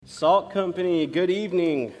Salt Company, good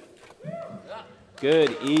evening.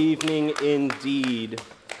 Good evening indeed.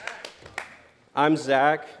 I'm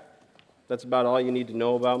Zach. That's about all you need to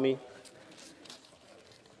know about me.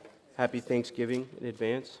 Happy Thanksgiving in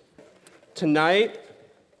advance. Tonight,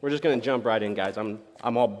 we're just going to jump right in, guys. I'm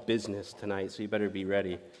all business tonight, so you better be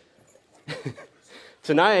ready.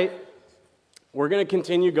 Tonight, we're going to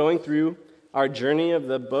continue going through our journey of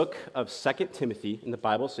the book of 2 Timothy in the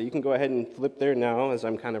Bible. So you can go ahead and flip there now as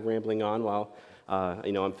I'm kind of rambling on while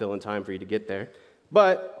I'm filling time for you to get there.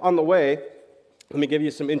 But on the way, let me give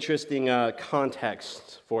you some interesting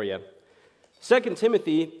context for you. 2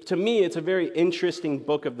 Timothy, to me, it's a very interesting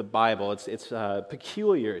book of the Bible. It's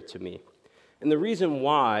peculiar to me. And the reason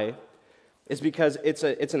why is because it's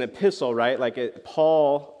an epistle, right?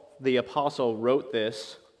 Paul, the apostle, wrote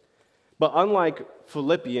this. But unlike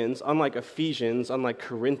Philippians, unlike Ephesians, unlike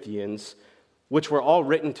Corinthians, which were all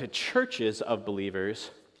written to churches of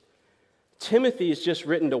believers, Timothy is just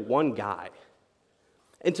written to one guy.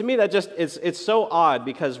 And to me, that just it's so odd,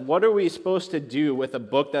 because what are we supposed to do with a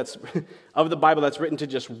book that's of the Bible that's written to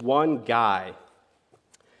just one guy?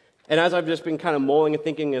 And as I've just been kind of mulling and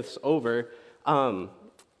thinking this over,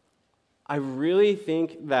 I really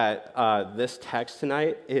think that this text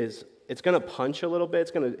tonight it's going to punch a little bit.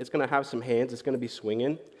 It's going to have some hands. It's going to be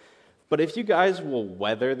swinging. But if you guys will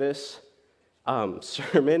weather this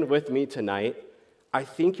sermon with me tonight, I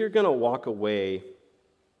think you're going to walk away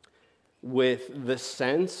with the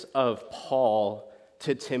sense of Paul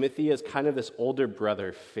to Timothy as kind of this older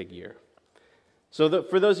brother figure. So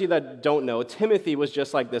for those of you that don't know, Timothy was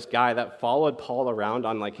just like this guy that followed Paul around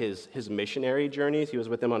on like his missionary journeys. He was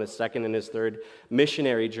with him on his second and his third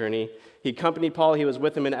missionary journey. He accompanied Paul. He was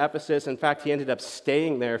with him in Ephesus. In fact, he ended up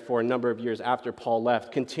staying there for a number of years after Paul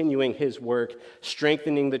left, continuing his work,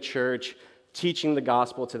 strengthening the church, teaching the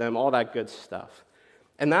gospel to them, all that good stuff.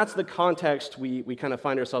 And that's the context we kind of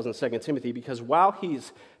find ourselves in 2 Timothy, because while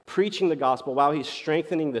he's preaching the gospel, while he's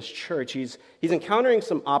strengthening this church, he's encountering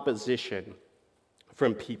some opposition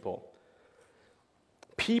from people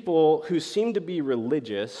who seem to be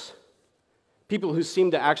religious, people who seem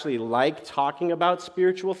to actually like talking about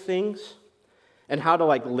spiritual things and how to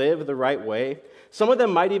live the right way. Some of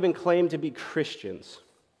them might even claim to be Christians.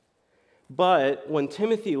 But when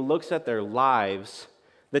Timothy looks at their lives,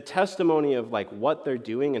 the testimony of what they're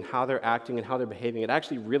doing and how they're acting and how they're behaving, it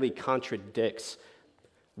actually really contradicts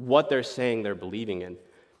what they're saying they're believing in.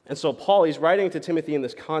 And so Paul, he's writing to Timothy in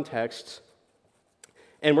this context.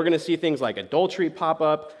 And we're going to see things like adultery pop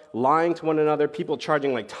up, lying to one another, people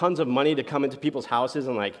charging tons of money to come into people's houses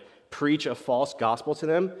and preach a false gospel to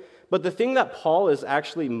them. But the thing that Paul is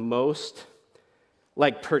actually most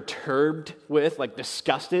perturbed with,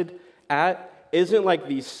 disgusted at, isn't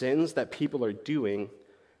these sins that people are doing.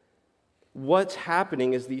 What's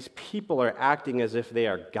happening is these people are acting as if they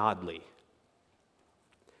are godly.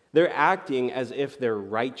 They're acting as if they're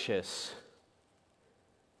righteous,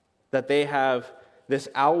 that they have this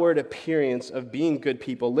outward appearance of being good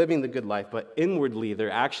people, living the good life, but inwardly they're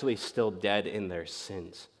actually still dead in their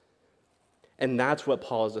sins. And that's what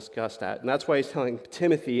Paul is discussed at. And that's why he's telling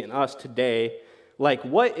Timothy and us today,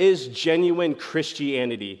 what is genuine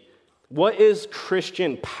Christianity? What is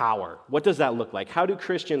Christian power? What does that look like? How do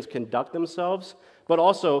Christians conduct themselves? But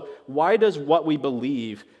also, why does what we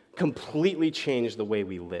believe completely change the way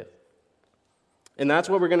we live? And that's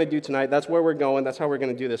what we're going to do tonight. That's where we're going. That's how we're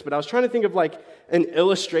going to do this. But I was trying to think of an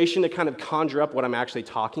illustration to kind of conjure up what I'm actually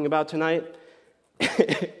talking about tonight.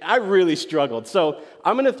 I really struggled. So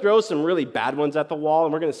I'm going to throw some really bad ones at the wall,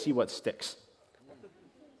 and we're going to see what sticks.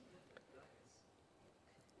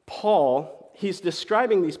 Paul, he's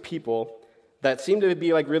describing these people that seem to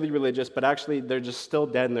be really religious, but actually they're just still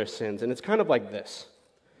dead in their sins. And it's kind of like this.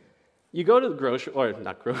 You go to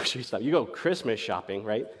the you go Christmas shopping,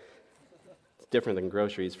 right? Different than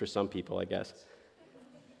groceries for some people, I guess.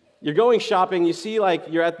 You're going shopping, you see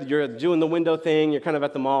you're doing the window thing, you're kind of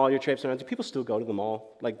at the mall, you're traipsing around. Do people still go to the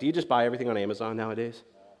mall? Do you just buy everything on Amazon nowadays?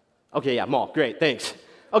 Okay, yeah, mall, great, thanks.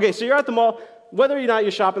 Okay, so you're at the mall, whether or not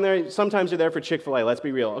you're shopping there, sometimes you're there for Chick-fil-A, let's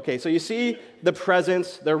be real. Okay, so you see the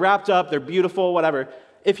presents, they're wrapped up, they're beautiful, whatever.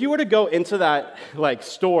 If you were to go into that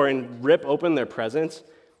store and rip open their presents,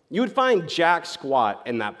 you would find jack squat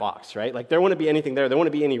in that box, right? There wouldn't be anything there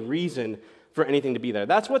wouldn't be any reason for anything to be there.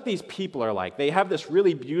 That's what these people are like. They have this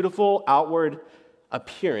really beautiful outward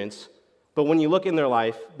appearance, but when you look in their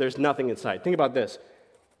life, there's nothing inside. Think about this.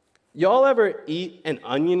 Y'all ever eat an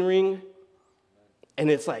onion ring,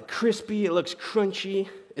 and it's crispy, it looks crunchy,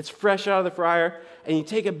 it's fresh out of the fryer, and you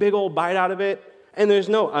take a big old bite out of it, and there's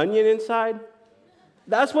no onion inside?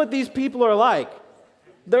 That's what these people are like.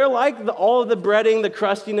 They're like all of the breading, the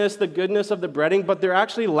crustiness, the goodness of the breading, but they're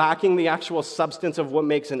actually lacking the actual substance of what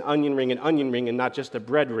makes an onion ring and not just a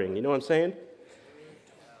bread ring. You know what I'm saying?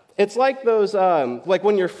 It's like those, like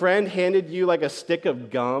when your friend handed you like a stick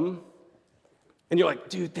of gum, and you're like,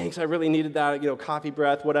 dude, thanks, I really needed that, coffee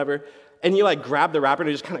breath, whatever. And you like grab the wrapper and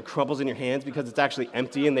it just kind of crumbles in your hands because it's actually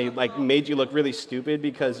empty, and they like made you look really stupid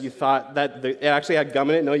because you thought that it actually had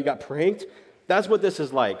gum in it. No, you got pranked. That's what this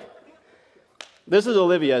is like. This is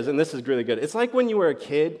Olivia's, and this is really good. It's like when you were a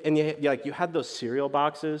kid and you had those cereal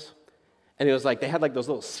boxes, and it was like they had like those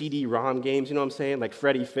little CD-ROM games, you know what I'm saying? Like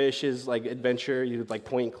Freddy Fish's like adventure, you would like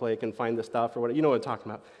point and click and find the stuff or whatever. You know what I'm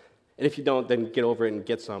talking about. And if you don't, then get over it and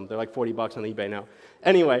get some. They're like $40 on eBay now.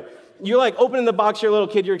 Anyway, you're like opening the box, you're a little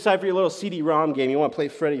kid, you're excited for your little CD-ROM game. You want to play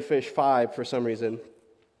Freddy Fish 5 for some reason.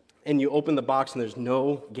 And you open the box and there's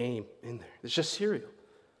no game in there. It's just cereal.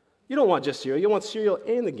 You don't want just cereal. You want cereal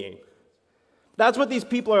and the game. That's what these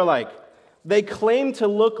people are like. They claim to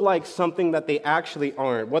look like something that they actually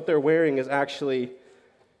aren't. What they're wearing is actually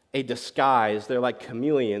a disguise. They're like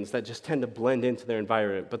chameleons that just tend to blend into their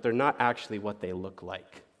environment, but they're not actually what they look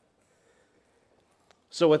like.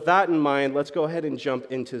 So with that in mind, let's go ahead and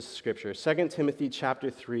jump into Scripture. 2 Timothy chapter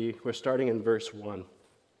 3, we're starting in verse 1.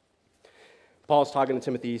 Paul's talking to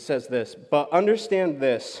Timothy. He says this, "But understand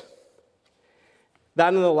this,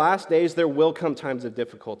 that in the last days there will come times of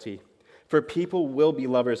difficulty. For people will be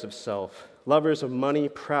lovers of self, lovers of money,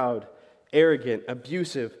 proud, arrogant,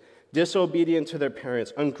 abusive, disobedient to their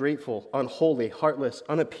parents, ungrateful, unholy, heartless,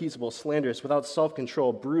 unappeasable, slanderous, without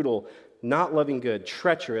self-control, brutal, not loving good,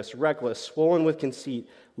 treacherous, reckless, swollen with conceit,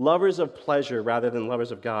 lovers of pleasure rather than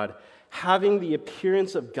lovers of God, having the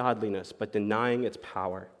appearance of godliness but denying its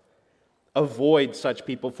power. Avoid such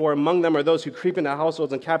people, for among them are those who creep into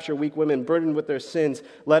households and capture weak women, burdened with their sins,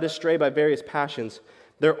 led astray by various passions.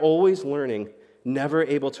 They're always learning, never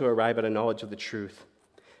able to arrive at a knowledge of the truth.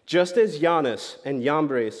 Just as Jannes and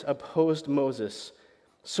Jambres opposed Moses,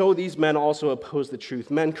 so these men also oppose the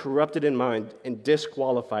truth, men corrupted in mind and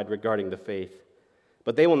disqualified regarding the faith.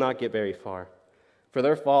 But they will not get very far, for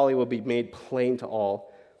their folly will be made plain to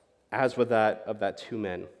all, as with that of that two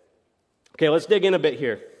men." Okay, let's dig in a bit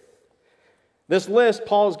here. This list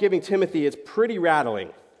Paul is giving Timothy is pretty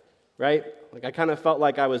rattling, right? Like I kind of felt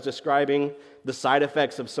like I was describing the side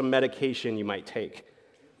effects of some medication you might take.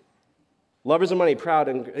 Lovers of money, proud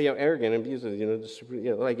and arrogant, abusive.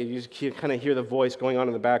 Like you just kind of hear the voice going on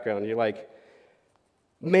in the background. You're like,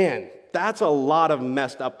 man, that's a lot of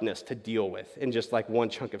messed upness to deal with in just like one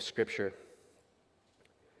chunk of Scripture.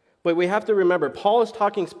 But we have to remember, Paul is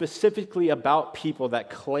talking specifically about people that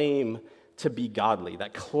claim to be godly,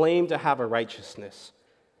 that claim to have a righteousness,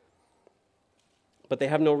 but they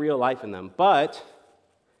have no real life in them. But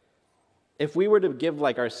if we were to give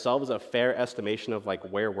like ourselves a fair estimation of like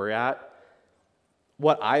where we're at,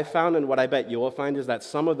 what I found and what I bet you will find is that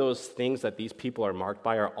some of those things that these people are marked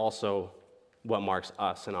by are also what marks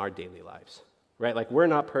us in our daily lives, right? Like we're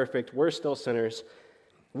not perfect, we're still sinners.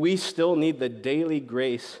 We still need the daily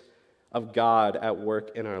grace of God at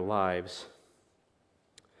work in our lives.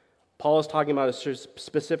 Paul is talking about a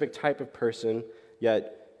specific type of person,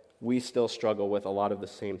 yet we still struggle with a lot of the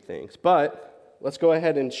same things. But let's go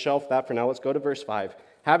ahead and shelf that for now. Let's go to verse 5.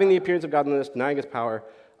 Having the appearance of godliness, denying his power,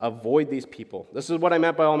 avoid these people. This is what I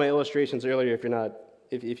meant by all my illustrations earlier.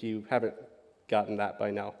 If you haven't gotten that by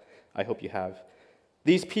now, I hope you have.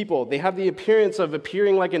 These people, they have the appearance of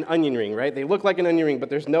appearing like an onion ring, right? They look like an onion ring, but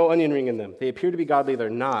there's no onion ring in them. They appear to be godly, they're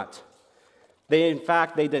not. In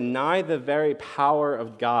fact, they deny the very power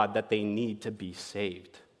of God that they need to be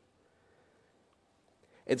saved.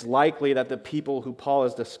 It's likely that the people who Paul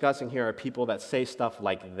is discussing here are people that say stuff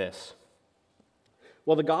like this.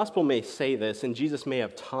 Well, the gospel may say this, and Jesus may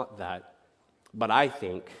have taught that, but I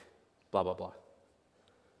think, blah, blah, blah.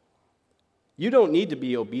 You don't need to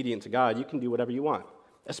be obedient to God. You can do whatever you want,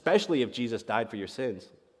 especially if Jesus died for your sins.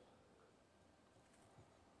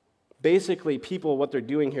 Basically, people, what they're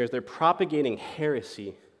doing here is they're propagating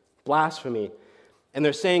heresy, blasphemy, and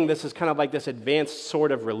they're saying this is kind of like this advanced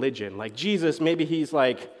sort of religion. Like Jesus, maybe he's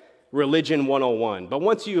like religion 101. But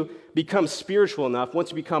once you become spiritual enough, once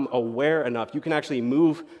you become aware enough, you can actually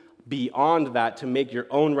move beyond that to make your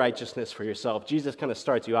own righteousness for yourself. Jesus kind of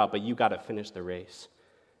starts you out, but you got to finish the race.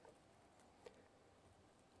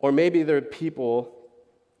 Or maybe there are people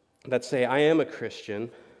that say, I am a Christian,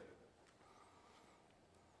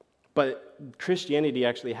 but Christianity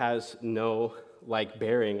actually has no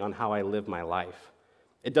bearing on how I live my life.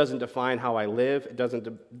 It doesn't define how I live. It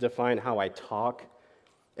doesn't define how I talk.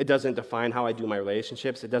 It doesn't define how I do my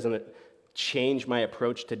relationships. It doesn't change my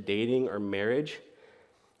approach to dating or marriage.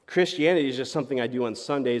 Christianity is just something I do on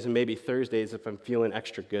Sundays and maybe Thursdays if I'm feeling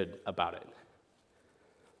extra good about it.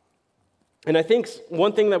 And I think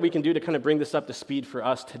one thing that we can do to kind of bring this up to speed for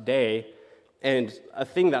us today, and a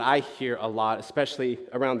thing that I hear a lot, especially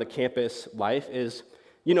around the campus life, is,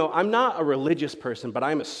 I'm not a religious person, but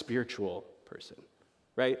I'm a spiritual person,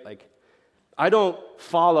 right? Like, I don't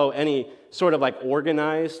follow any sort of like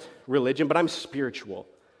organized religion, but I'm spiritual.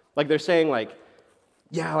 Like they're saying like,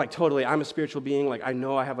 yeah, like totally, I'm a spiritual being. Like I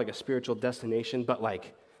know I have like a spiritual destination, but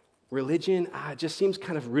like religion, it just seems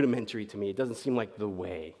kind of rudimentary to me. It doesn't seem like the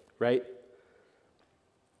way, right?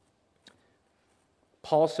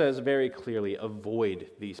 Paul says very clearly, avoid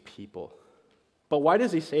these people. But why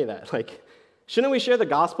does he say that? Like, shouldn't we share the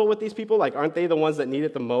gospel with these people? Like, aren't they the ones that need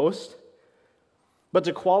it the most? But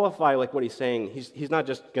to qualify like what he's saying, he's not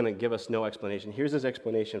just going to give us no explanation. Here's his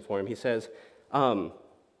explanation for him. He says,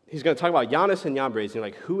 he's going to talk about Jannes and Jambres. And you're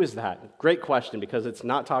like, who is that? Great question, because it's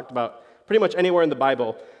not talked about pretty much anywhere in the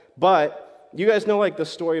Bible. But you guys know like the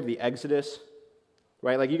story of the Exodus,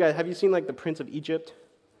 right? Like have you seen like the Prince of Egypt?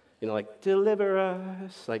 Like, deliver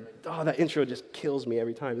us. Like, that intro just kills me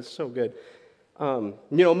every time. It's so good.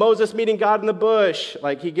 Moses meeting God in the bush.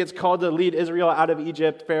 Like, he gets called to lead Israel out of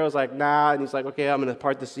Egypt. Pharaoh's like, nah. And he's like, okay, I'm going to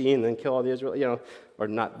part the sea and then kill all the Israel, or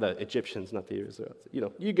not the Egyptians, not the Israelites.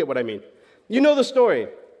 You get what I mean. You know the story.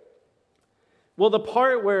 Well, the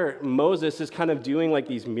part where Moses is kind of doing like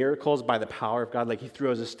these miracles by the power of God, like he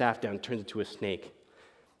throws his staff down and turns into a snake.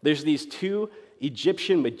 There's these two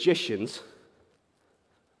Egyptian magicians.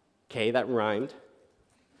 Okay, that rhymed.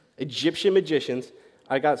 Egyptian magicians.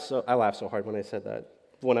 I laughed so hard when I said that,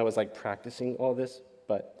 when I was like practicing all this,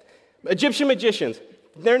 but Egyptian magicians,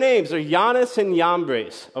 their names are Jannes and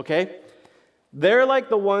Jambres, okay? They're like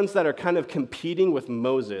the ones that are kind of competing with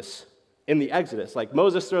Moses in the Exodus. Like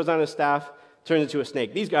Moses throws down his staff, turns into a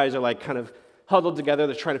snake. These guys are like kind of huddled together.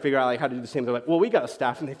 They're trying to figure out like how to do the same. They're like, well, we got a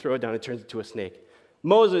staff, and they throw it down, it turns into a snake.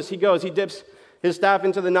 Moses, he dips his staff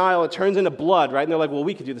into the Nile, it turns into blood, right? And they're like, well,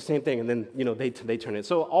 we could do the same thing. And then, they turn it.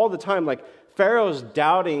 So all the time, like, Pharaoh's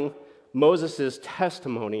doubting Moses'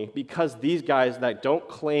 testimony because these guys that don't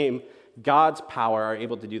claim God's power are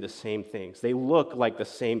able to do the same things. They look like the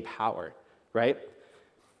same power, right?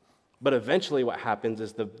 But eventually what happens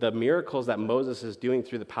is the miracles that Moses is doing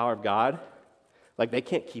through the power of God, like, they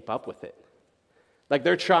can't keep up with it. Like,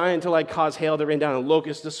 they're trying to, like, cause hail to rain down and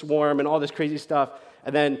locusts to swarm and all this crazy stuff.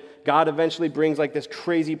 And then God eventually brings like this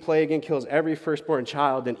crazy plague and kills every firstborn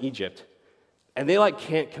child in Egypt. And they like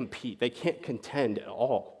can't compete. They can't contend at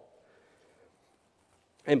all.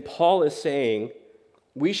 And Paul is saying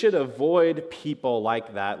we should avoid people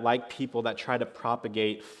like that, like people that try to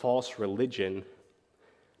propagate false religion,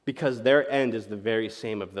 because their end is the very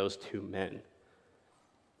same of those two men.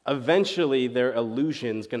 Eventually their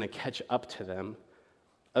illusion's going to catch up to them.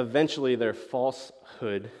 Eventually their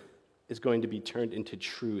falsehood is going to be turned into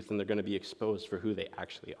truth, and they're going to be exposed for who they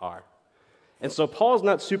actually are. And so Paul's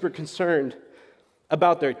not super concerned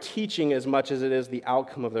about their teaching as much as it is the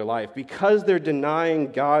outcome of their life. Because they're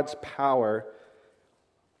denying God's power,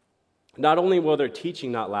 not only will their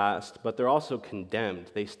teaching not last, but they're also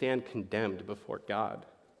condemned. They stand condemned before God.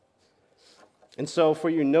 And so for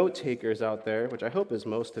you note takers out there, which I hope is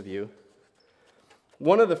most of you,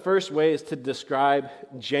 one of the first ways to describe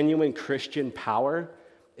genuine Christian power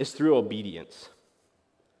is through obedience.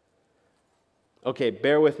 Okay,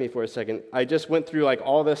 bear with me for a second. I just went through like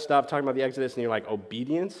all this stuff talking about the Exodus, and you're like,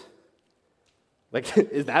 obedience? Like,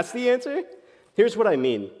 that's the answer? Here's what I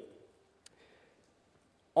mean.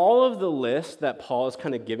 All of the list that Paul is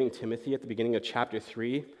kind of giving Timothy at the beginning of chapter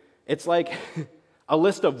 3, it's like a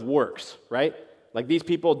list of works, right? Like these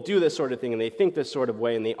people do this sort of thing, and they think this sort of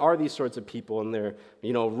way, and they are these sorts of people, and they're,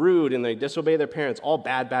 rude, and they disobey their parents, all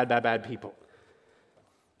bad people.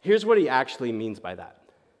 Here's what he actually means by that.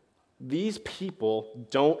 These people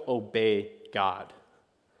don't obey God.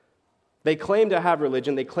 They claim to have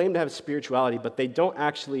religion, they claim to have spirituality, but they don't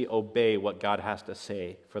actually obey what God has to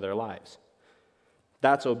say for their lives.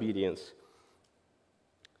 That's obedience.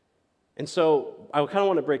 And so I kind of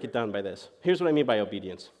want to break it down by this. Here's what I mean by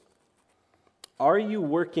obedience. Are you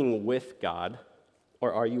working with God,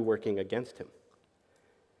 or are you working against him?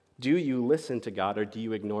 Do you listen to God, or do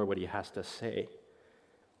you ignore what he has to say?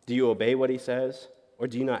 Do you obey what he says, or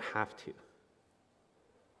do you not have to?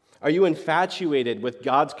 Are you infatuated with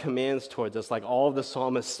God's commands towards us like all of the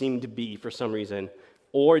psalmists seem to be for some reason,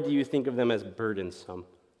 or do you think of them as burdensome?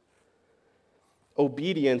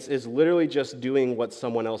 Obedience is literally just doing what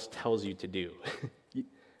someone else tells you to do.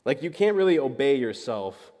 Like, you can't really obey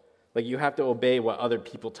yourself. Like, you have to obey what other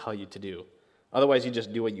people tell you to do. Otherwise, you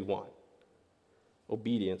just do what you want.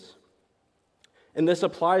 Obedience. And this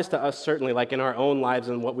applies to us certainly, like in our own lives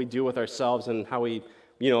and what we do with ourselves and how we,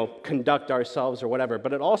 conduct ourselves or whatever.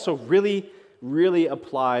 But it also really, really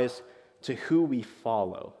applies to who we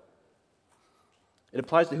follow. It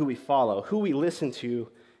applies to who we follow. Who we listen to,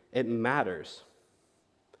 it matters.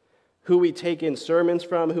 Who we take in sermons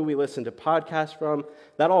from, who we listen to podcasts from,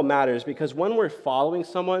 that all matters, because when we're following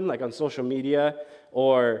someone, like on social media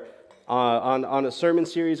or on a sermon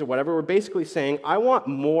series or whatever, we're basically saying, I want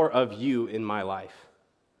more of you in my life.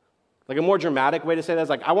 Like a more dramatic way to say that is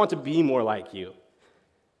like, I want to be more like you.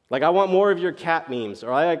 Like, I want more of your cat memes,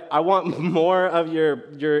 or I want more of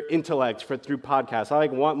your intellect through podcasts. I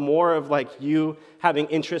want more of you having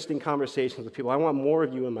interesting conversations with people. I want more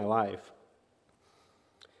of you in my life.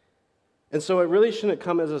 And so it really shouldn't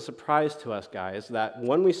come as a surprise to us, guys, that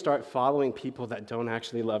when we start following people that don't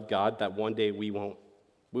actually love God, that one day we will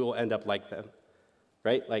end up like them,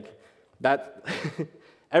 right? Like that,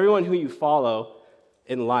 everyone who you follow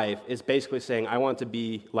in life is basically saying, I want to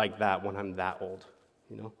be like that when I'm that old,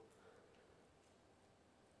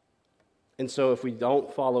 And so if we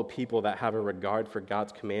don't follow people that have a regard for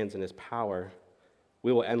God's commands and his power,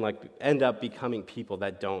 we will end up becoming people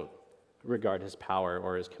that don't regard his power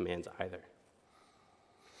or his commands either.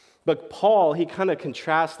 But Paul, he kind of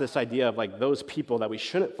contrasts this idea of those people that we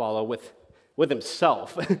shouldn't follow with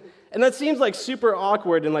himself. And that seems super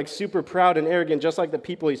awkward and super proud and arrogant, just like the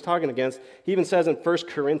people he's talking against. He even says in 1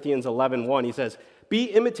 Corinthians 11:1, he says, be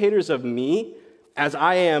imitators of me as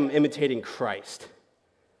I am imitating Christ.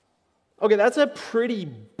 Okay, that's a pretty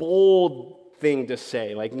bold thing to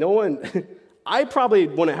say. I probably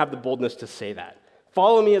wouldn't have the boldness to say that.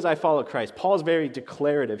 Follow me as I follow Christ. Paul's very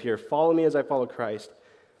declarative here. Follow me as I follow Christ.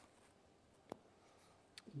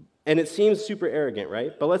 And it seems super arrogant,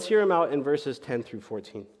 right? But let's hear him out in verses 10 through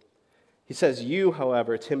 14. He says, you,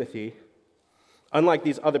 however, Timothy, unlike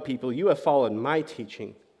these other people, you have followed my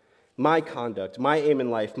teaching, my conduct, my aim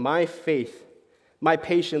in life, my faith, my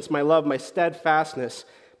patience, my love, my steadfastness,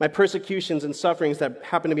 my persecutions and sufferings that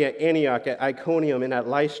happened to be at Antioch, at Iconium, and at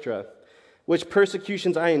Lystra, which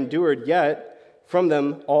persecutions I endured, yet from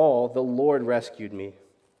them all the Lord rescued me.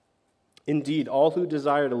 Indeed, all who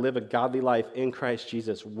desire to live a godly life in Christ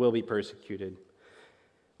Jesus will be persecuted,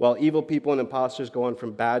 while evil people and impostors go on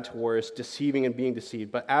from bad to worse, deceiving and being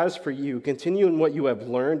deceived. But as for you, continue in what you have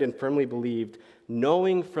learned and firmly believed,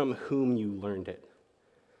 knowing from whom you learned it.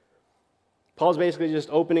 Paul's basically just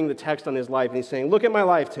opening the text on his life, and he's saying, look at my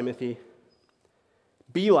life, Timothy.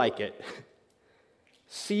 Be like it.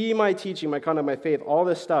 See my teaching, my conduct, my faith, all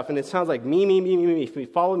this stuff. And it sounds like me.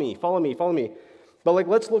 Follow me. But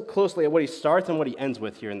let's look closely at what he starts and what he ends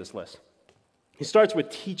with here in this list. He starts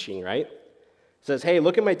with teaching, right? He says, hey,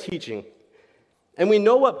 look at my teaching. And we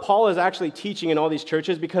know what Paul is actually teaching in all these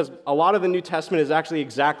churches because a lot of the New Testament is actually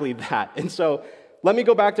exactly that. And so let me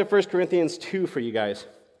go back to 1 Corinthians 2 for you guys.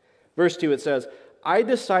 Verse 2, it says, I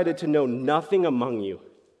decided to know nothing among you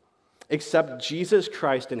except Jesus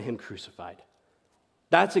Christ and him crucified.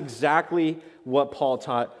 That's exactly what Paul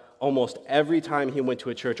taught almost every time he went to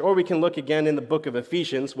a church. Or we can look again in the book of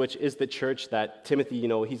Ephesians, which is the church that Timothy,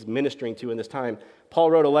 he's ministering to in this time. Paul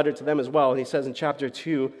wrote a letter to them as well, and he says in chapter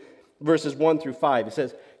 2, verses 1 through 5, he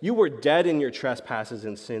says, you were dead in your trespasses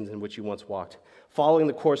and sins in which you once walked, following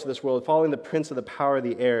the course of this world, following the prince of the power of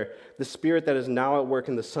the air, the spirit that is now at work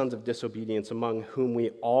in the sons of disobedience, among whom we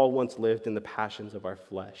all once lived in the passions of our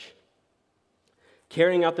flesh,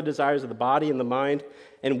 carrying out the desires of the body and the mind,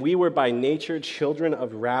 and we were by nature children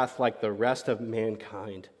of wrath like the rest of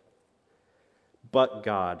mankind. But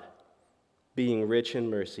God, being rich in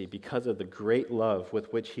mercy, because of the great love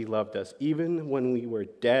with which he loved us, even when we were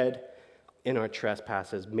dead in our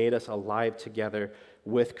trespasses, made us alive together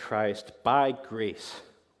with Christ. By grace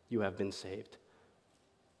you have been saved.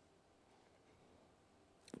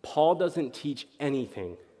 Paul doesn't teach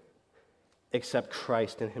anything except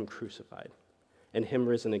Christ and him crucified and him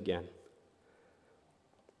risen again.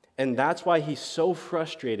 And that's why he's so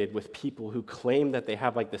frustrated with people who claim that they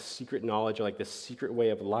have this secret knowledge or this secret way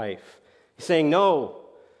of life. He's saying, no,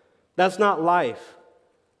 that's not life.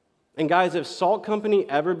 And guys, if Salt Company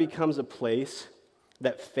ever becomes a place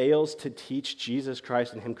that fails to teach Jesus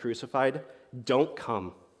Christ and him crucified, don't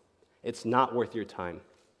come. It's not worth your time.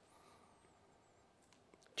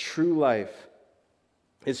 True life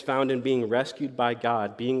is found in being rescued by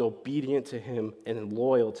God, being obedient to him and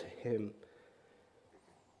loyal to him.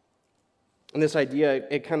 And this idea,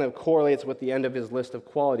 it kind of correlates with the end of his list of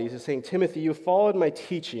qualities. He's saying, Timothy, you followed my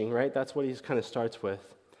teaching, right? That's what he kind of starts with.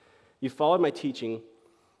 You followed my teaching,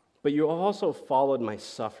 but you also followed my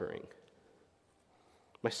suffering.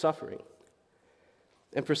 My suffering.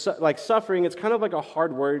 And for like suffering, it's kind of like a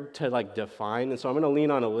hard word to like define. And so I'm going to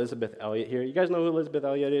lean on Elizabeth Elliot here. You guys know who Elizabeth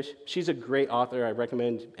Elliot is? She's a great author. I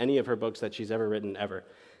recommend any of her books that she's ever written ever.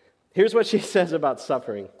 Here's what she says about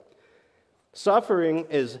suffering. Suffering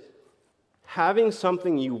is having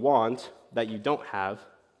something you want that you don't have.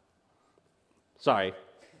 Sorry.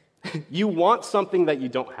 You want something that you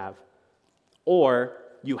don't have. Or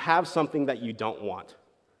you have something that you don't want.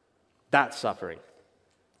 That's suffering.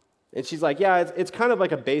 And she's like, yeah, it's kind of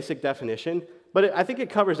like a basic definition, but I think it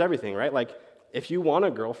covers everything, right? Like, if you want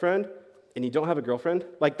a girlfriend and you don't have a girlfriend,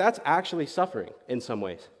 like, that's actually suffering in some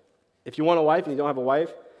ways. If you want a wife and you don't have a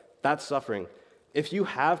wife, that's suffering. If you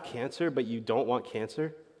have cancer but you don't want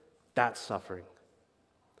cancer, that's suffering.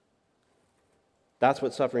 That's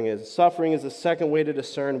what suffering is. Suffering is the second way to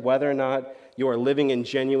discern whether or not you are living in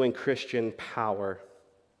genuine Christian power.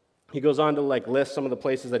 He goes on to like list some of the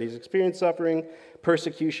places that he's experienced suffering,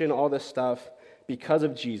 persecution, all this stuff because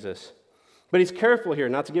of Jesus. But he's careful here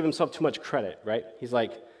not to give himself too much credit, right? He's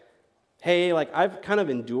like, hey, like I've kind of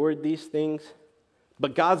endured these things,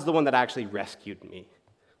 but God's the one that actually rescued me.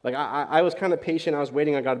 Like I was kind of patient, I was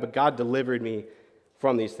waiting on God, but God delivered me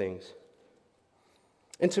from these things.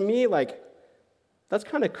 And to me, like, that's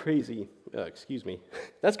kind of crazy.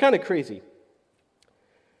 That's kind of crazy.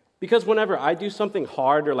 Because whenever I do something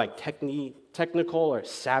hard or like technical or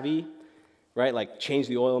savvy, right, like change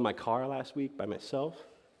the oil in my car last week by myself,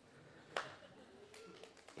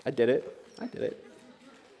 I did it.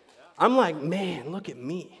 I'm like, man, look at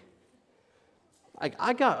me. Like,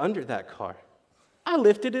 I got under that car. I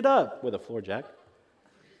lifted it up with a floor jack.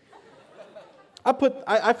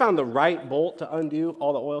 I found the right bolt to undo.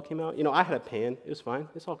 All the oil came out. I had a pan. It was fine.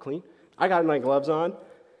 It's all clean. I got my gloves on.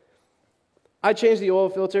 I changed the oil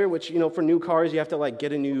filter, which, for new cars, you have to, like,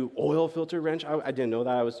 get a new oil filter wrench. I didn't know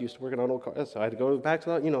that. I was used to working on old cars, so I had to go back to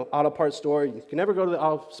the, auto parts store. You can never go to the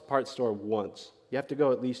auto parts store once. You have to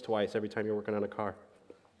go at least twice every time you're working on a car.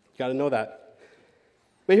 You got to know that.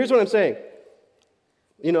 But here's what I'm saying.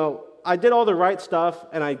 I did all the right stuff,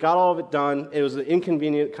 and I got all of it done. It was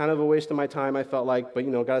inconvenient, kind of a waste of my time, I felt like, but,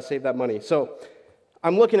 got to save that money. So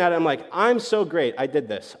I'm looking at it, I'm like, I'm so great. I did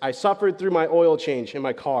this. I suffered through my oil change in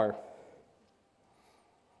my car.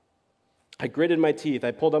 I gritted my teeth. I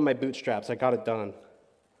pulled up my bootstraps. I got it done.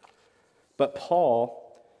 But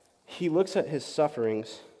Paul, he looks at his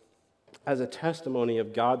sufferings as a testimony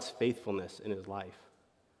of God's faithfulness in his life.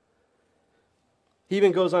 He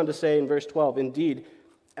even goes on to say in verse 12, indeed,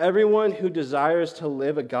 everyone who desires to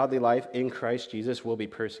live a godly life in Christ Jesus will be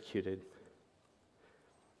persecuted.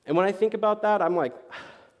 And when I think about that, I'm like,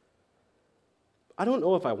 I don't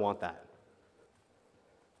know if I want that.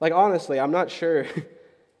 Like, honestly, I'm not sure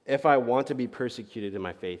if I want to be persecuted in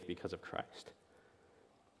my faith because of Christ.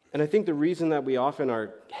 And I think the reason that we often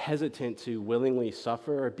are hesitant to willingly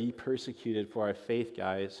suffer or be persecuted for our faith,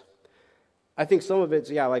 guys, I think some of it's,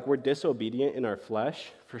 like we're disobedient in our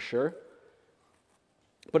flesh, for sure.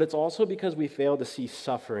 But it's also because we fail to see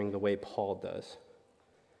suffering the way Paul does.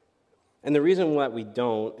 And the reason that we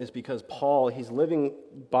don't is because Paul, he's living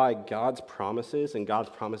by God's promises and God's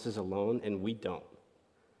promises alone, and we don't.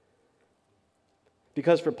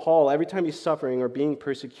 Because for Paul, every time he's suffering or being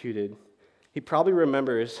persecuted, he probably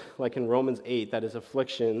remembers, like in Romans 8, that his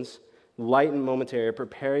afflictions, light and momentary, are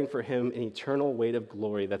preparing for him an eternal weight of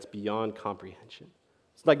glory that's beyond comprehension.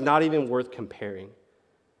 It's like not even worth comparing.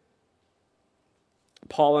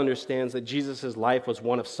 Paul understands that Jesus' life was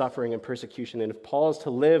one of suffering and persecution, and if Paul is to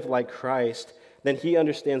live like Christ, then he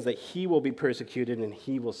understands that he will be persecuted and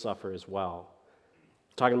he will suffer as well.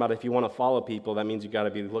 Talking about if you want to follow people, that means you got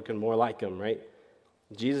to be looking more like them, right?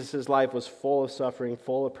 Jesus' life was full of suffering,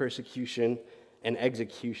 full of persecution and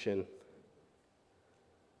execution.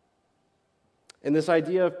 And this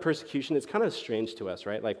idea of persecution is kind of strange to us,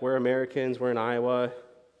 right? Like, we're Americans, we're in Iowa.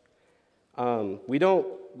 We don't,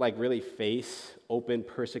 really face open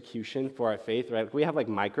persecution for our faith, right? We have,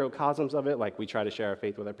 microcosms of it. Like, we try to share our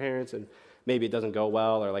faith with our parents, and maybe it doesn't go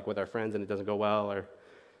well, or, with our friends, and it doesn't go well, or,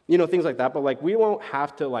 things like that. But, we won't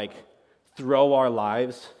have to, throw our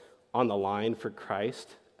lives on the line for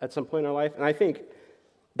Christ at some point in our life. And I think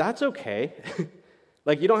that's okay.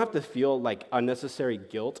 You don't have to feel, unnecessary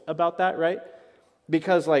guilt about that, right?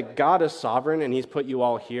 Because, God is sovereign, and he's put you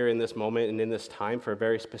all here in this moment and in this time for a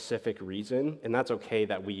very specific reason, and that's okay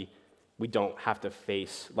that we don't have to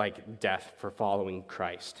face, death for following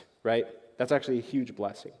Christ, right? That's actually a huge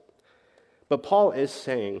blessing. But Paul is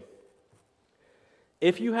saying,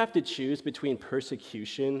 if you have to choose between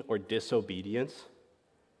persecution or disobedience,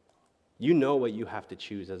 you know what you have to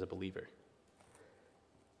choose as a believer.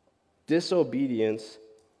 Disobedience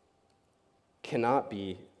cannot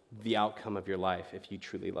be the outcome of your life if you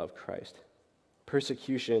truly love Christ.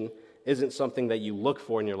 Persecution isn't something that you look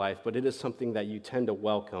for in your life, but it is something that you tend to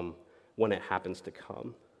welcome when it happens to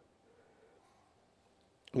come.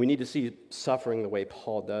 We need to see suffering the way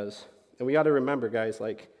Paul does. And we got to remember, guys,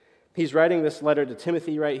 like, he's writing this letter to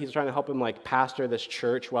Timothy, right? He's trying to help him, like, pastor this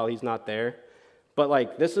church while he's not there. But,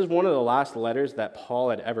 like, this is one of the last letters that Paul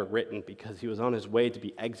had ever written because he was on his way to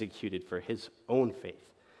be executed for his own faith.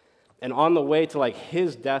 And on the way to, like,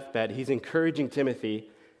 his deathbed, he's encouraging Timothy,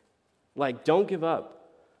 like, don't give up.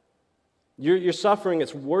 Your suffering,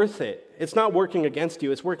 it's worth it. It's not working against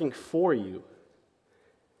you, it's working for you.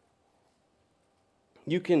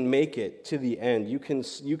 You can make it to the end. You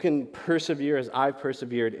can persevere as I've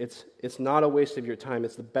persevered. It's not a waste of your time.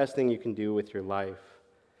 It's the best thing you can do with your life.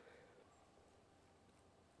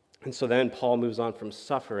 And so then Paul moves on from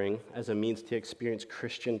suffering as a means to experience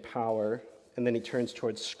Christian power, and then he turns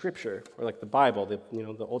towards Scripture, or like the Bible, the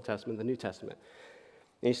Old Testament, the New Testament.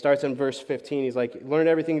 And he starts in verse 15. He's like, learn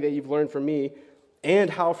everything that you've learned from me, and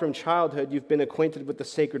how from childhood you've been acquainted with the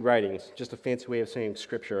sacred writings, just a fancy way of saying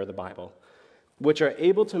Scripture or the Bible, which are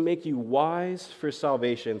able to make you wise for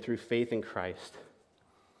salvation through faith in Christ.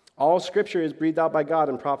 All Scripture is breathed out by God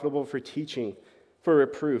and profitable for teaching, for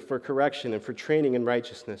reproof, for correction, and for training in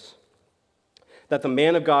righteousness, that the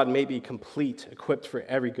man of God may be complete, equipped for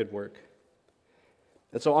every good work.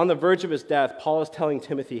 And so on the verge of his death, Paul is telling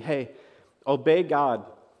Timothy, hey, obey God,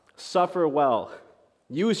 suffer well,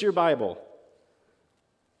 use your Bible.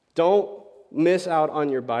 Don't miss out on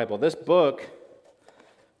your Bible. This book,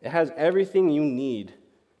 it has everything you need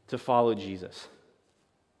to follow Jesus.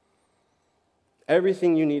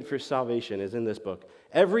 Everything you need for salvation is in this book.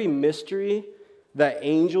 Every mystery that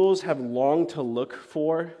angels have longed to look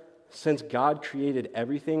for since God created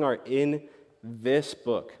everything are in this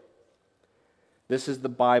book. This is the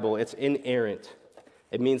Bible. It's inerrant.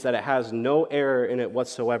 It means that it has no error in it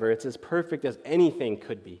whatsoever. It's as perfect as anything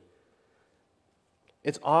could be.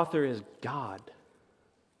 Its author is God.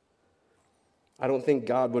 I don't think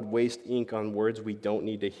God would waste ink on words we don't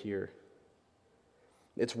need to hear.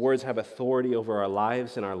 Its words have authority over our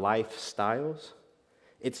lives and our lifestyles.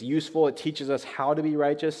 It's useful. It teaches us how to be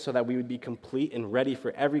righteous so that we would be complete and ready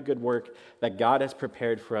for every good work that God has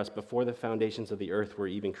prepared for us before the foundations of the earth were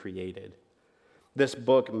even created. This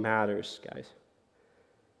book matters, guys.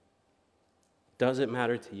 Does it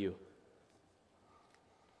matter to you?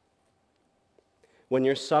 When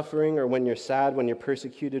you're suffering or when you're sad, when you're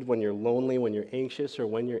persecuted, when you're lonely, when you're anxious, or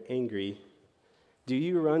when you're angry, do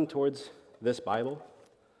you run towards this Bible?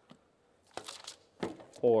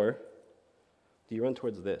 Or do you run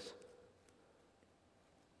towards this?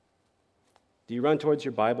 Do you run towards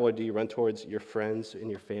your Bible, or do you run towards your friends and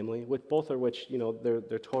your family? Both are which,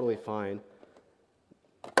 they're totally fine.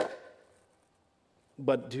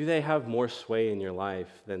 But do they have more sway in your life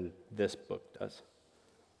than this book does?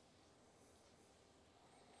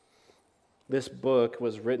 This book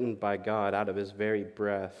was written by God out of his very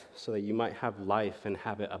breath so that you might have life and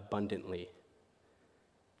have it abundantly,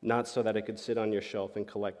 not so that it could sit on your shelf and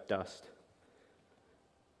collect dust.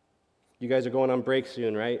 You guys are going on break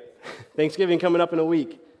soon, right? Thanksgiving coming up in a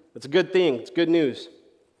week. That's a good thing. It's good news.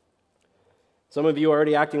 Some of you are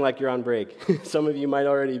already acting like you're on break. Some of you might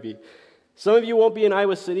already be. Some of you won't be in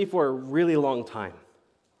Iowa City for a really long time.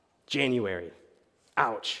 January.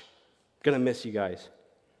 Ouch. Gonna miss you guys.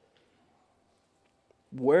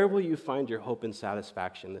 Where will you find your hope and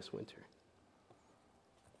satisfaction this winter?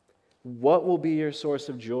 What will be your source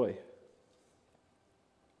of joy?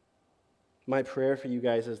 My prayer for you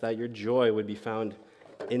guys is that your joy would be found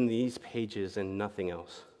in these pages and nothing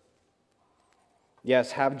else.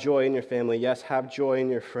 Yes, have joy in your family. Yes, have joy in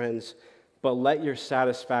your friends. But let your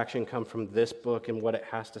satisfaction come from this book and what it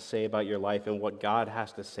has to say about your life and what God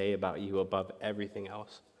has to say about you above everything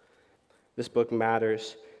else. This book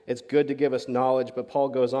matters. It's good to give us knowledge, but Paul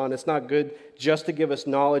goes on, it's not good just to give us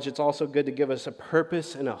knowledge. It's also good to give us a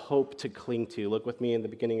purpose and a hope to cling to. Look with me in the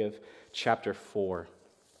beginning of chapter 4.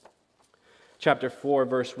 Chapter 4,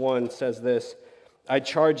 verse 1 says this, I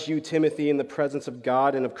charge you, Timothy, in the presence of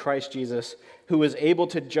God and of Christ Jesus, who is able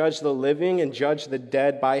to judge the living and judge the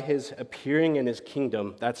dead by his appearing in his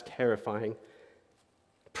kingdom. That's terrifying.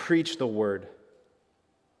 Preach the word.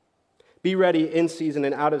 Be ready in season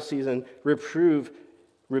and out of season. Reprove,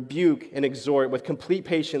 rebuke, and exhort with complete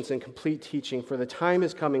patience and complete teaching. For the time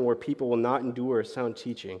is coming where people will not endure sound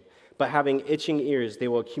teaching, but having itching ears, they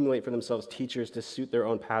will accumulate for themselves teachers to suit their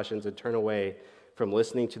own passions and turn away from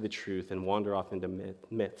listening to the truth and wander off into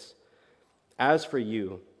myths. As for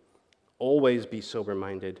you, always be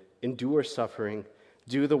sober-minded, endure suffering,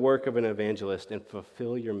 do the work of an evangelist, and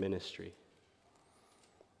fulfill your ministry.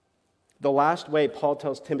 The last way Paul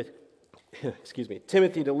tells Timothy,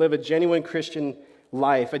 Timothy to live a genuine Christian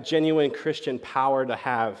life, a genuine Christian power to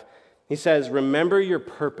have, he says, remember your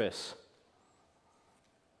purpose.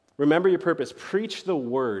 Remember your purpose. Preach the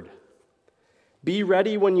word. Be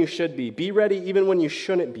ready when you should be. Be ready even when you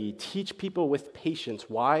shouldn't be. Teach people with patience.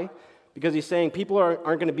 Why? Because he's saying people aren't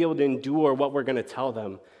going to be able to endure what we're going to tell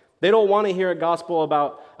them. They don't want to hear a gospel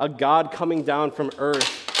about a God coming down from earth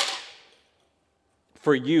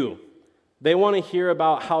for you. They want to hear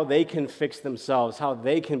about how they can fix themselves, how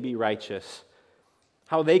they can be righteous,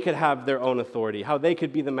 how they could have their own authority, how they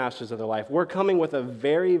could be the masters of their life. We're coming with a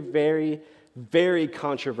very, very, very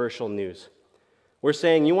controversial news. We're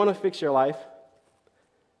saying, you want to fix your life?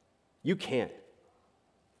 You can't.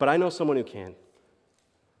 But I know someone who can.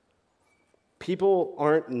 People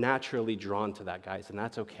aren't naturally drawn to that, guys, and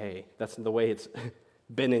that's okay. That's the way it's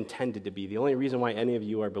been intended to be. The only reason why any of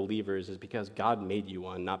you are believers is because God made you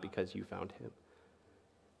one, not because you found him.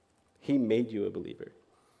 He made you a believer.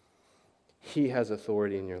 He has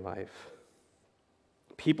authority in your life.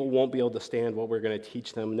 People won't be able to stand what we're going to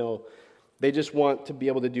teach them. No, they just want to be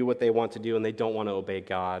able to do what they want to do, and they don't want to obey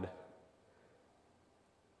God.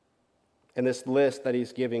 And this list that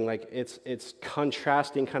he's giving, like it's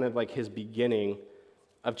contrasting kind of like his beginning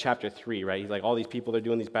of chapter 3, right? He's like, all these people, they're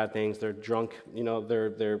doing these bad things, they're drunk,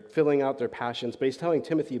 they're filling out their passions. But he's telling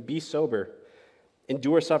Timothy, be sober,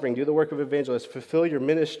 endure suffering, do the work of evangelist, fulfill your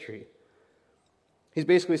ministry. He's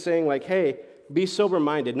basically saying, like, hey, be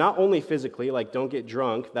sober-minded, not only physically, like don't get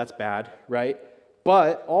drunk, that's bad, right?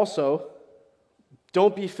 But also,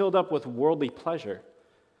 don't be filled up with worldly pleasure.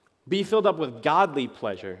 Be filled up with godly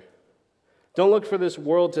pleasure. Don't look for this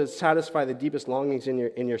world to satisfy the deepest longings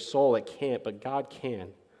in your soul. It can't, but God can.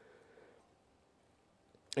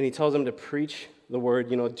 And he tells them to preach the word,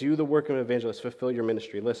 do the work of an evangelist, fulfill your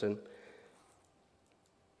ministry. Listen,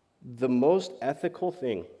 the most ethical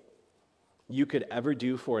thing you could ever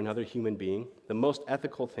do for another human being, the most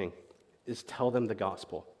ethical thing is tell them the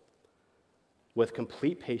gospel with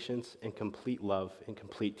complete patience and complete love and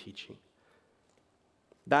complete teaching.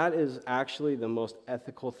 That is actually the most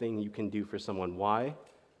ethical thing you can do for someone. Why?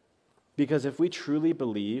 Because if we truly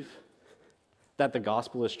believe that the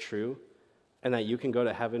gospel is true and that you can go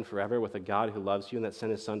to heaven forever with a God who loves you and that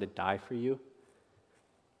sent his son to die for you,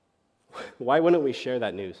 why wouldn't we share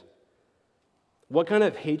that news? What kind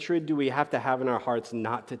of hatred do we have to have in our hearts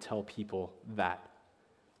not to tell people that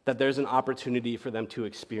there's an opportunity for them to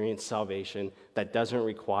experience salvation that doesn't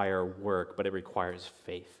require work, but it requires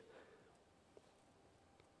faith?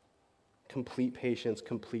 Complete patience,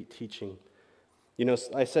 complete teaching.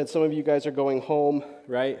 I said some of you guys are going home,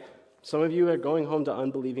 right? Some of you are going home to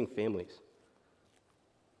unbelieving families.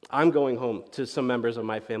 I'm going home to some members of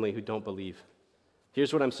my family who don't believe.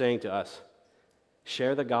 Here's what I'm saying to us.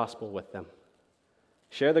 Share the gospel with them.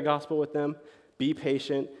 Share the gospel with them. Be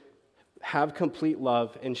patient. Have complete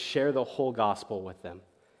love and share the whole gospel with them.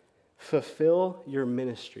 Fulfill your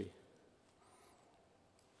ministry.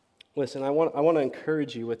 Listen, I want to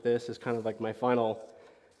encourage you with this as kind of like my final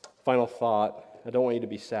thought. I don't want you to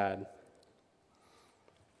be sad.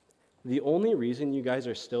 The only reason you guys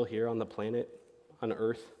are still here on the planet, on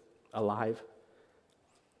Earth, alive,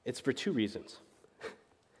 it's for two reasons.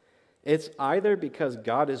 It's either because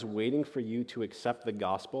God is waiting for you to accept the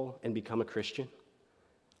gospel and become a Christian.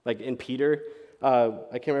 Like in Peter, I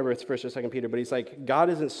can't remember if it's 1st or 2nd Peter, but he's like, God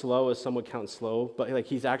isn't slow as some would count slow, but like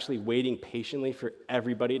he's actually waiting patiently for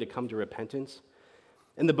everybody to come to repentance.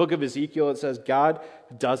 In the book of Ezekiel, it says, God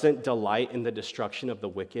doesn't delight in the destruction of the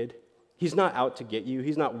wicked. He's not out to get you.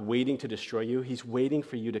 He's not waiting to destroy you. He's waiting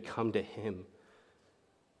for you to come to him.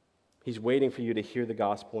 He's waiting for you to hear the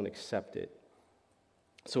gospel and accept it.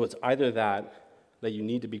 So it's either that you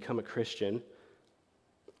need to become a Christian,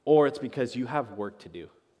 or it's because you have work to do.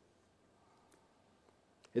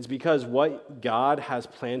 It's because what God has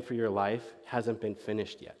planned for your life hasn't been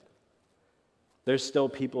finished yet. There's still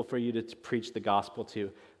people for you to preach the gospel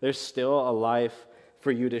to. There's still a life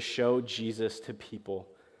for you to show Jesus to people.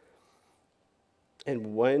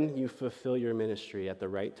 And when you fulfill your ministry at the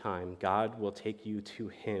right time, God will take you to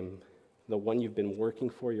him, the one you've been working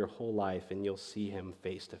for your whole life, and you'll see him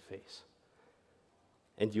face to face.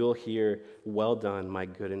 And you'll hear, well done, my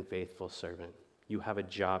good and faithful servant. You have a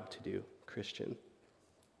job to do, Christian.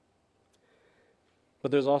 But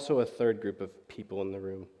there's also a third group of people in the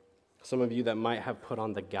room. Some of you that might have put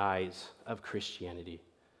on the guise of Christianity.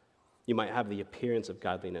 You might have the appearance of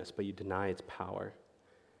godliness, but you deny its power.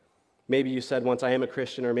 Maybe you said once, I am a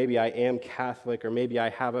Christian, or maybe I am Catholic, or maybe I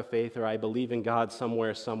have a faith, or I believe in God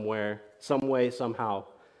somewhere, some way, somehow.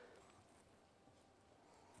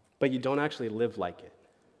 But you don't actually live like it.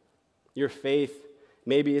 Your faith,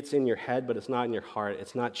 maybe it's in your head, but it's not in your heart.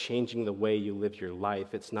 It's not changing the way you live your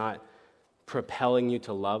life. It's not propelling you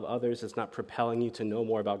to love others. It's not propelling you to know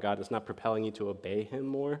more about God. It's not propelling you to obey him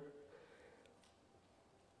more.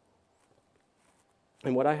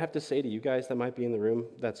 And what I have to say to you guys that might be in the room,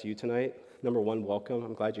 that's you tonight, number one, welcome.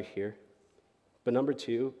 I'm glad you're here. But number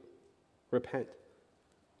two, repent.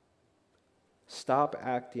 Stop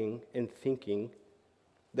acting and thinking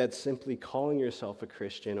that simply calling yourself a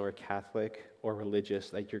Christian or a Catholic or religious,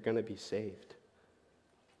 that you're going to be saved.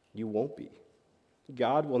 You won't be.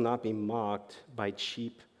 God will not be mocked by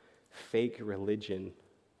cheap, fake religion.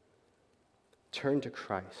 Turn to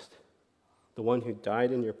Christ, the one who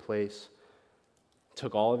died in your place,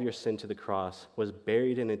 took all of your sin to the cross, was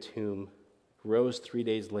buried in a tomb, rose 3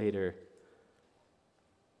 days later,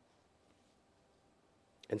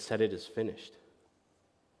 and said it is finished.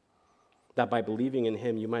 That by believing in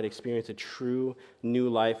him, you might experience a true new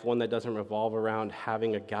life, one that doesn't revolve around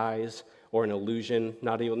having a guise or an illusion,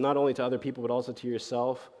 not only to other people, but also to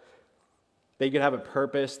yourself. That you could have a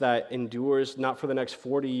purpose that endures not for the next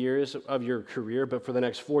 40 years of your career, but for the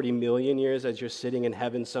next 40 million years as you're sitting in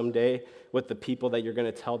heaven someday with the people that you're going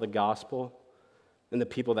to tell the gospel, and the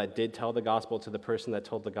people that did tell the gospel to the person that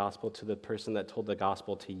told the gospel to the person that told the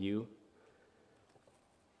gospel to you.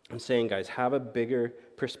 I'm saying, guys, have a bigger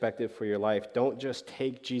perspective for your life. Don't just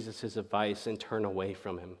take Jesus' advice and turn away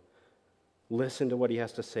from him. Listen to what he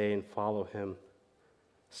has to say and follow him.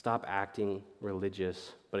 Stop acting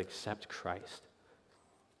religious, but accept Christ.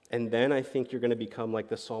 And then I think you're going to become like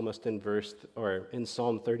the psalmist in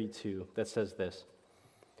Psalm 32 that says this: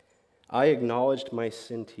 I acknowledged my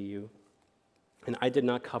sin to you, and I did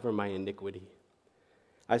not cover my iniquity.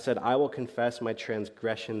 I said, I will confess my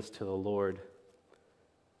transgressions to the Lord,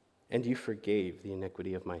 and you forgave the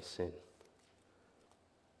iniquity of my sin.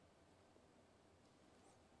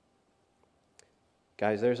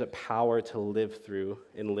 Guys, there's a power to live through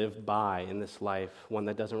and live by in this life, one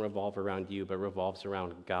that doesn't revolve around you, but revolves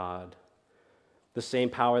around God. The same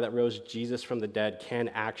power that rose Jesus from the dead can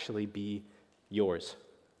actually be yours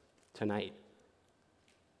tonight.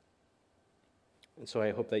 And so I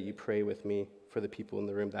hope that you pray with me for the people in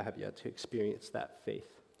the room that have yet to experience that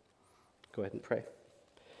faith. Go ahead and pray.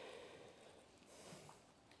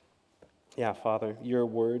 Yeah, Father, your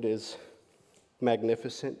word is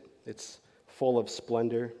magnificent. It's full of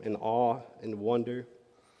splendor and awe and wonder.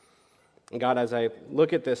 And God, as I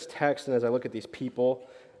look at this text and as I look at these people,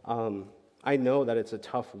 I know that it's a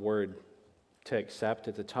tough word to accept.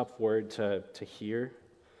 It's a tough word to hear.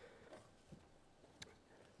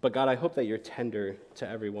 But God, I hope that you're tender to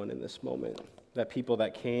everyone in this moment, that people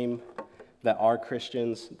that came, that are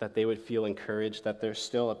Christians, that they would feel encouraged, that there's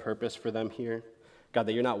still a purpose for them here. God,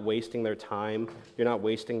 that you're not wasting their time, you're not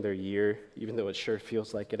wasting their year, even though it sure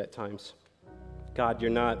feels like it at times. God, you're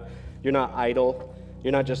not idle.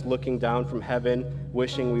 You're not just looking down from heaven,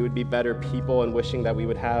 wishing we would be better people and wishing that we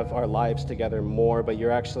would have our lives together more, but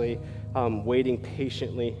you're actually waiting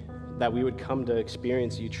patiently that we would come to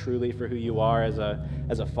experience you truly for who you are as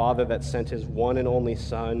a father that sent his one and only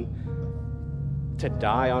son to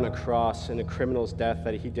die on a cross in a criminal's death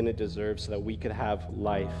that he didn't deserve so that we could have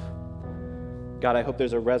life. God, I hope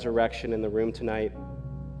there's a resurrection in the room tonight,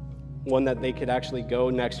 one that they could actually go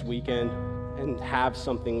next weekend and have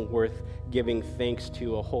something worth giving thanks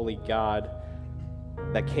to, a holy God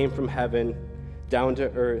that came from heaven down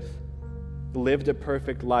to earth, lived a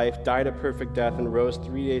perfect life, died a perfect death, and rose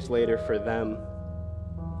 3 days later for them.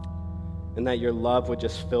 And that your love would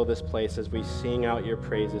just fill this place as we sing out your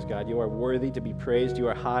praises, God. You are worthy to be praised. You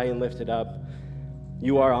are high and lifted up.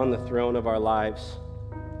 You are on the throne of our lives.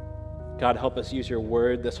 God, help us use your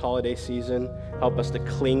word this holiday season. Help us to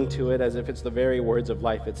cling to it as if it's the very words of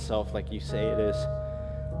life itself, like you say it is.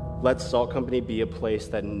 Let Salt Company be a place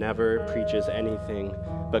that never preaches anything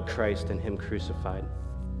but Christ and him crucified.